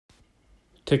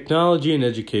Technology in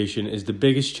education is the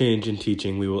biggest change in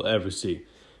teaching we will ever see.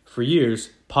 For years,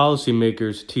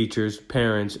 policymakers, teachers,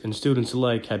 parents, and students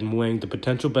alike had been weighing the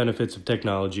potential benefits of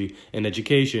technology in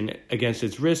education against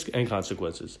its risks and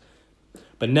consequences.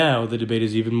 But now, the debate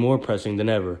is even more pressing than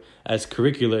ever, as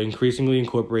curricula increasingly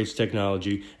incorporates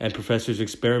technology and professors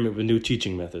experiment with new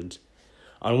teaching methods.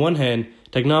 On one hand,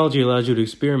 technology allows you to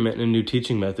experiment in new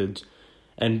teaching methods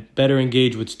and better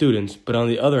engage with students, but on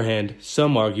the other hand,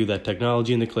 some argue that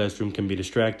technology in the classroom can be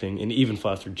distracting and even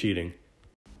foster cheating.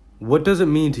 What does it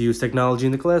mean to use technology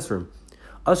in the classroom?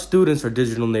 Us students are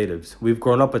digital natives. We've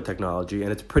grown up with technology,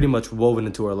 and it's pretty much woven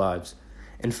into our lives.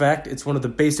 In fact, it's one of the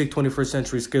basic 21st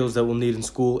century skills that we'll need in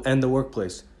school and the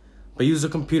workplace. But use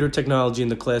of computer technology in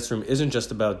the classroom isn't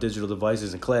just about digital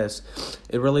devices in class.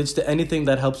 It relates to anything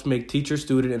that helps make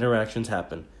teacher-student interactions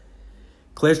happen.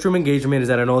 Classroom engagement is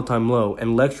at an all-time low,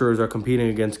 and lecturers are competing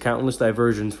against countless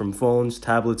diversions from phones,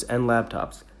 tablets, and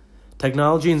laptops.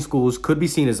 Technology in schools could be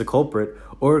seen as a culprit,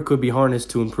 or it could be harnessed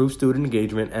to improve student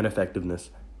engagement and effectiveness.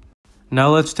 Now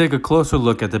let's take a closer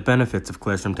look at the benefits of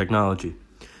classroom technology.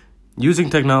 Using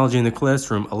technology in the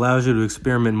classroom allows you to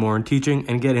experiment more in teaching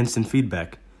and get instant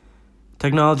feedback.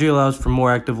 Technology allows for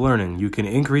more active learning. You can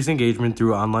increase engagement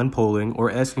through online polling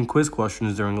or asking quiz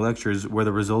questions during lectures where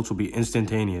the results will be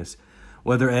instantaneous.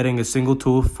 Whether adding a single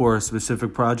tool for a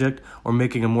specific project or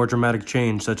making a more dramatic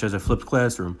change such as a flipped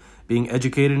classroom, being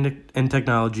educated in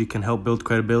technology can help build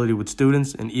credibility with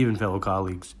students and even fellow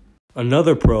colleagues.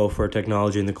 Another pro for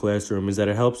technology in the classroom is that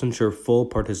it helps ensure full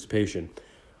participation.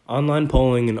 Online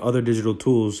polling and other digital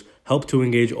tools help to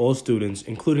engage all students,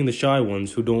 including the shy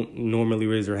ones who don't normally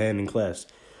raise their hand in class.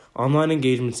 Online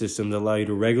engagement systems allow you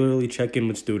to regularly check in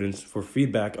with students for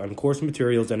feedback on course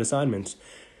materials and assignments.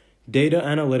 Data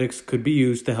analytics could be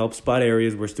used to help spot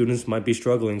areas where students might be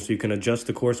struggling so you can adjust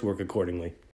the coursework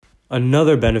accordingly.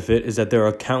 Another benefit is that there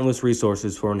are countless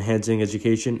resources for enhancing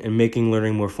education and making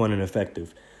learning more fun and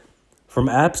effective. From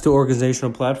apps to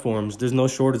organizational platforms, there's no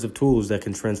shortage of tools that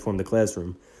can transform the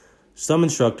classroom. Some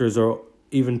instructors are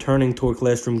even turning toward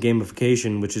classroom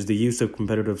gamification, which is the use of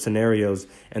competitive scenarios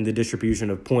and the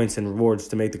distribution of points and rewards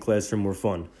to make the classroom more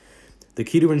fun. The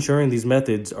key to ensuring these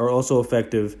methods are also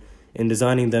effective in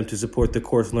designing them to support the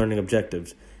course learning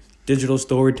objectives. Digital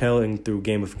storytelling through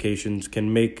gamifications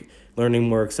can make learning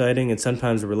more exciting and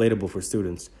sometimes relatable for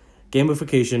students.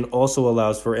 Gamification also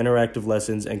allows for interactive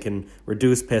lessons and can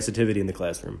reduce passivity in the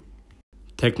classroom.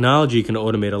 Technology can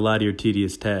automate a lot of your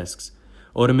tedious tasks.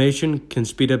 Automation can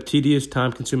speed up tedious,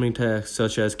 time-consuming tasks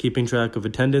such as keeping track of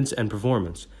attendance and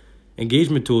performance.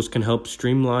 Engagement tools can help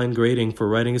streamline grading for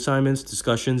writing assignments,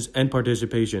 discussions, and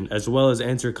participation, as well as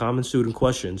answer common student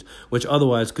questions, which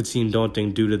otherwise could seem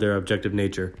daunting due to their objective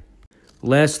nature.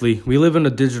 Lastly, we live in a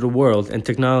digital world, and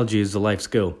technology is a life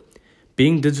skill.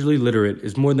 Being digitally literate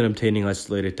is more than obtaining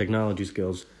isolated technology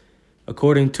skills.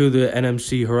 According to the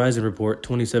NMC Horizon Report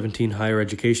 2017 Higher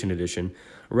Education Edition,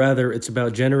 rather, it's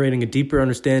about generating a deeper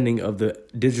understanding of the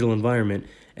digital environment,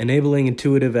 enabling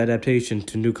intuitive adaptation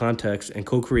to new contexts and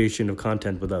co-creation of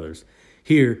content with others.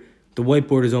 Here, the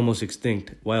whiteboard is almost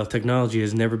extinct, while technology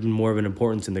has never been more of an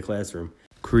importance in the classroom.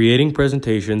 Creating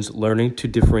presentations, learning to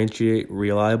differentiate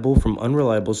reliable from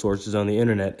unreliable sources on the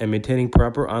internet, and maintaining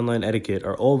proper online etiquette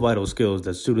are all vital skills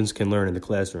that students can learn in the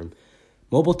classroom.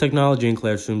 Mobile technology in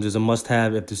classrooms is a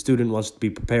must-have if the student wants to be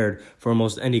prepared for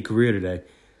almost any career today.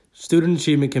 Student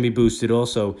achievement can be boosted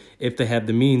also if they have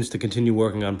the means to continue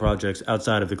working on projects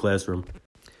outside of the classroom.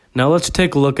 Now let's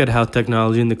take a look at how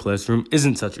technology in the classroom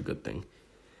isn't such a good thing.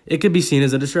 It could be seen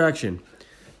as a distraction.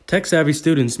 Tech-savvy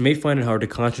students may find it hard to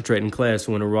concentrate in class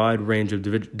when a wide range of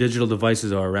digital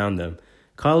devices are around them.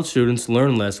 College students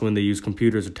learn less when they use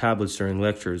computers or tablets during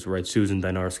lectures, writes Susan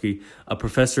Dynarski, a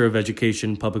professor of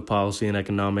education, public policy, and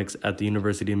economics at the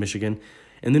University of Michigan.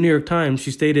 In the New York Times,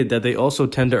 she stated that they also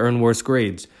tend to earn worse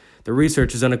grades. The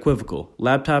research is unequivocal.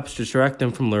 Laptops distract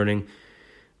them from learning,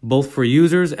 both for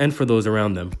users and for those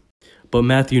around them. But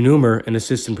Matthew Neumer, an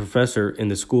assistant professor in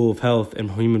the School of Health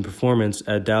and Human Performance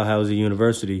at Dalhousie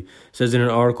University, says in an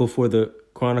article for the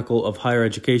Chronicle of Higher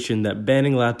Education that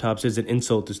banning laptops is an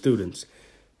insult to students.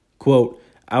 Quote,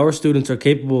 "Our students are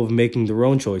capable of making their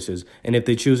own choices, and if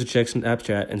they choose to check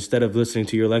Snapchat instead of listening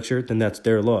to your lecture, then that's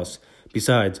their loss.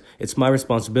 Besides, it's my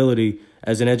responsibility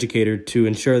as an educator to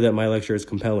ensure that my lecture is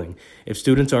compelling. If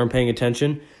students aren't paying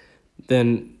attention,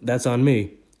 then that's on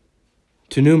me."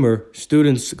 To Neumer,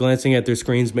 students glancing at their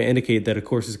screens may indicate that a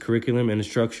course's curriculum and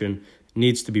instruction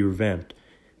needs to be revamped.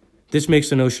 This makes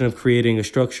the notion of creating a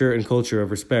structure and culture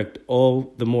of respect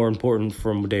all the more important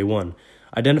from day one.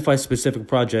 Identify specific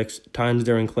projects, times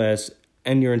during class,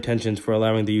 and your intentions for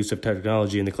allowing the use of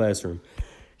technology in the classroom.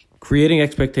 Creating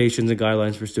expectations and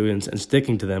guidelines for students and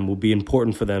sticking to them will be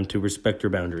important for them to respect your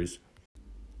boundaries.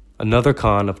 Another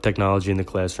con of technology in the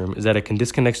classroom is that it can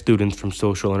disconnect students from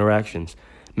social interactions.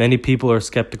 Many people are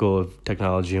skeptical of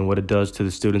technology and what it does to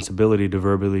the students' ability to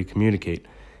verbally communicate.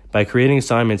 By creating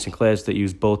assignments in class that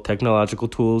use both technological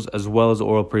tools as well as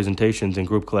oral presentations and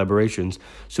group collaborations,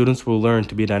 students will learn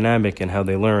to be dynamic in how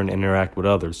they learn and interact with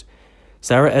others.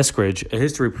 Sarah Eskridge, a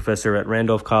history professor at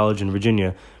Randolph College in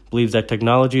Virginia, believes that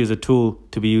technology is a tool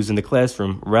to be used in the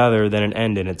classroom rather than an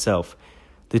end in itself.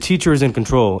 The teacher is in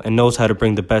control and knows how to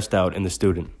bring the best out in the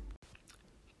student.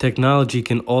 Technology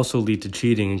can also lead to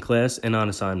cheating in class and on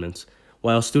assignments.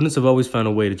 While students have always found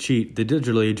a way to cheat, the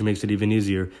digital age makes it even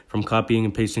easier, from copying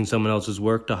and pasting someone else's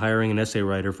work to hiring an essay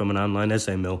writer from an online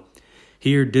essay mill.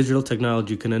 Here, digital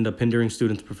technology can end up hindering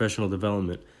students' professional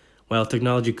development. While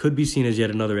technology could be seen as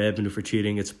yet another avenue for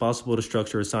cheating, it's possible to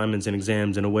structure assignments and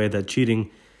exams in a way that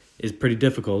cheating is pretty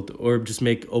difficult, or just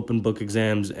make open book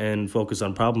exams and focus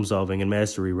on problem solving and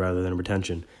mastery rather than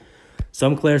retention.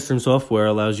 Some classroom software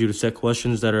allows you to set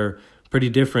questions that are pretty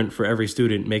different for every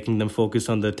student, making them focus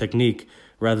on the technique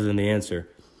rather than the answer.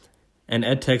 And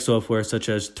edtech software such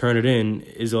as Turnitin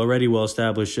is already well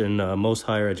established in most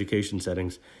higher education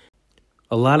settings.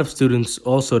 A lot of students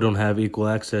also don't have equal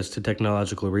access to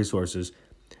technological resources,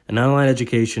 and online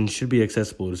education should be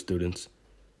accessible to students.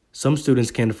 Some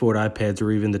students can't afford iPads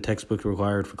or even the textbook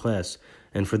required for class,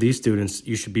 and for these students,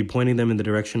 you should be pointing them in the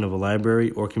direction of a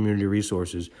library or community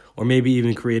resources, or maybe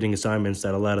even creating assignments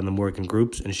that allow them to work in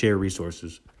groups and share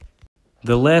resources.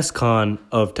 The last con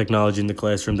of technology in the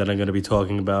classroom that I'm going to be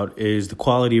talking about is the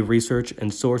quality of research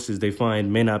and sources they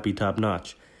find may not be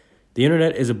top-notch. The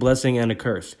internet is a blessing and a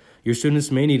curse. Your students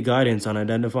may need guidance on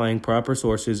identifying proper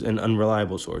sources and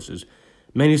unreliable sources.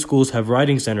 Many schools have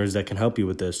writing centers that can help you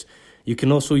with this. You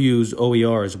can also use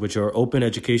OERs, which are open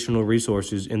educational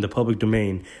resources in the public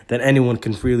domain that anyone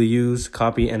can freely use,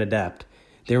 copy, and adapt.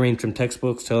 They range from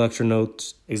textbooks to lecture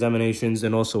notes, examinations,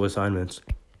 and also assignments.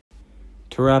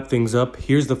 To wrap things up,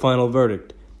 here's the final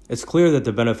verdict. It's clear that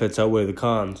the benefits outweigh the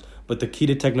cons, but the key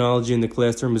to technology in the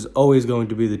classroom is always going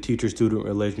to be the teacher-student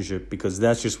relationship, because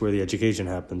that's just where the education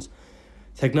happens.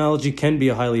 Technology can be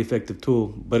a highly effective tool,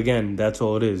 but again, that's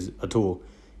all it is, a tool.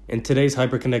 In today's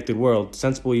hyper-connected world,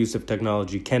 sensible use of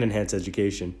technology can enhance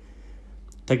education.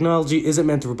 Technology isn't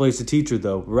meant to replace the teacher,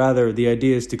 though. Rather, the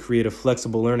idea is to create a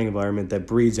flexible learning environment that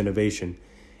breeds innovation.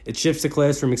 It shifts the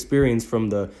classroom experience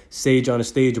from the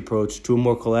sage-on-a-stage approach to a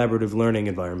more collaborative learning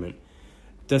environment.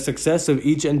 The success of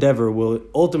each endeavor will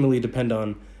ultimately depend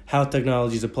on how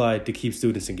technology is applied to keep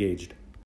students engaged.